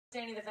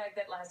Understanding the fact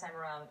that last time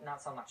around,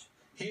 not so much.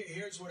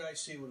 Here's what I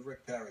see with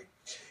Rick Perry.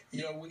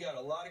 You know, we got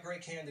a lot of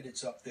great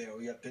candidates up there.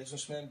 We got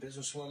businessmen,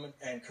 businesswomen,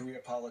 and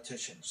career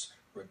politicians.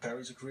 Rick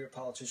Perry's a career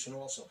politician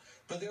also.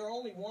 But there are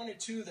only one or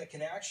two that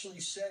can actually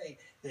say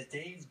that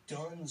they've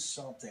done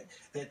something,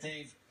 that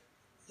they've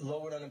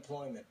lowered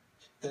unemployment,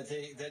 that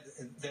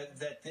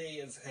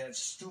they have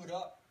stood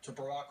up to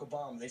Barack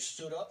Obama. They've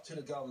stood up to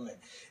the government.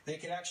 They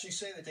can actually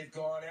say that they've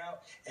gone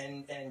out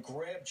and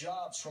grabbed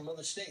jobs from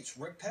other states.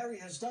 Rick Perry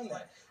has done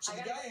that. So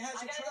the guy has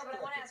a track record. But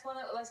I want to ask one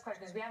last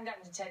question because we haven't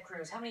gotten to Ted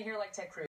Cruz. How many here like Ted Cruz?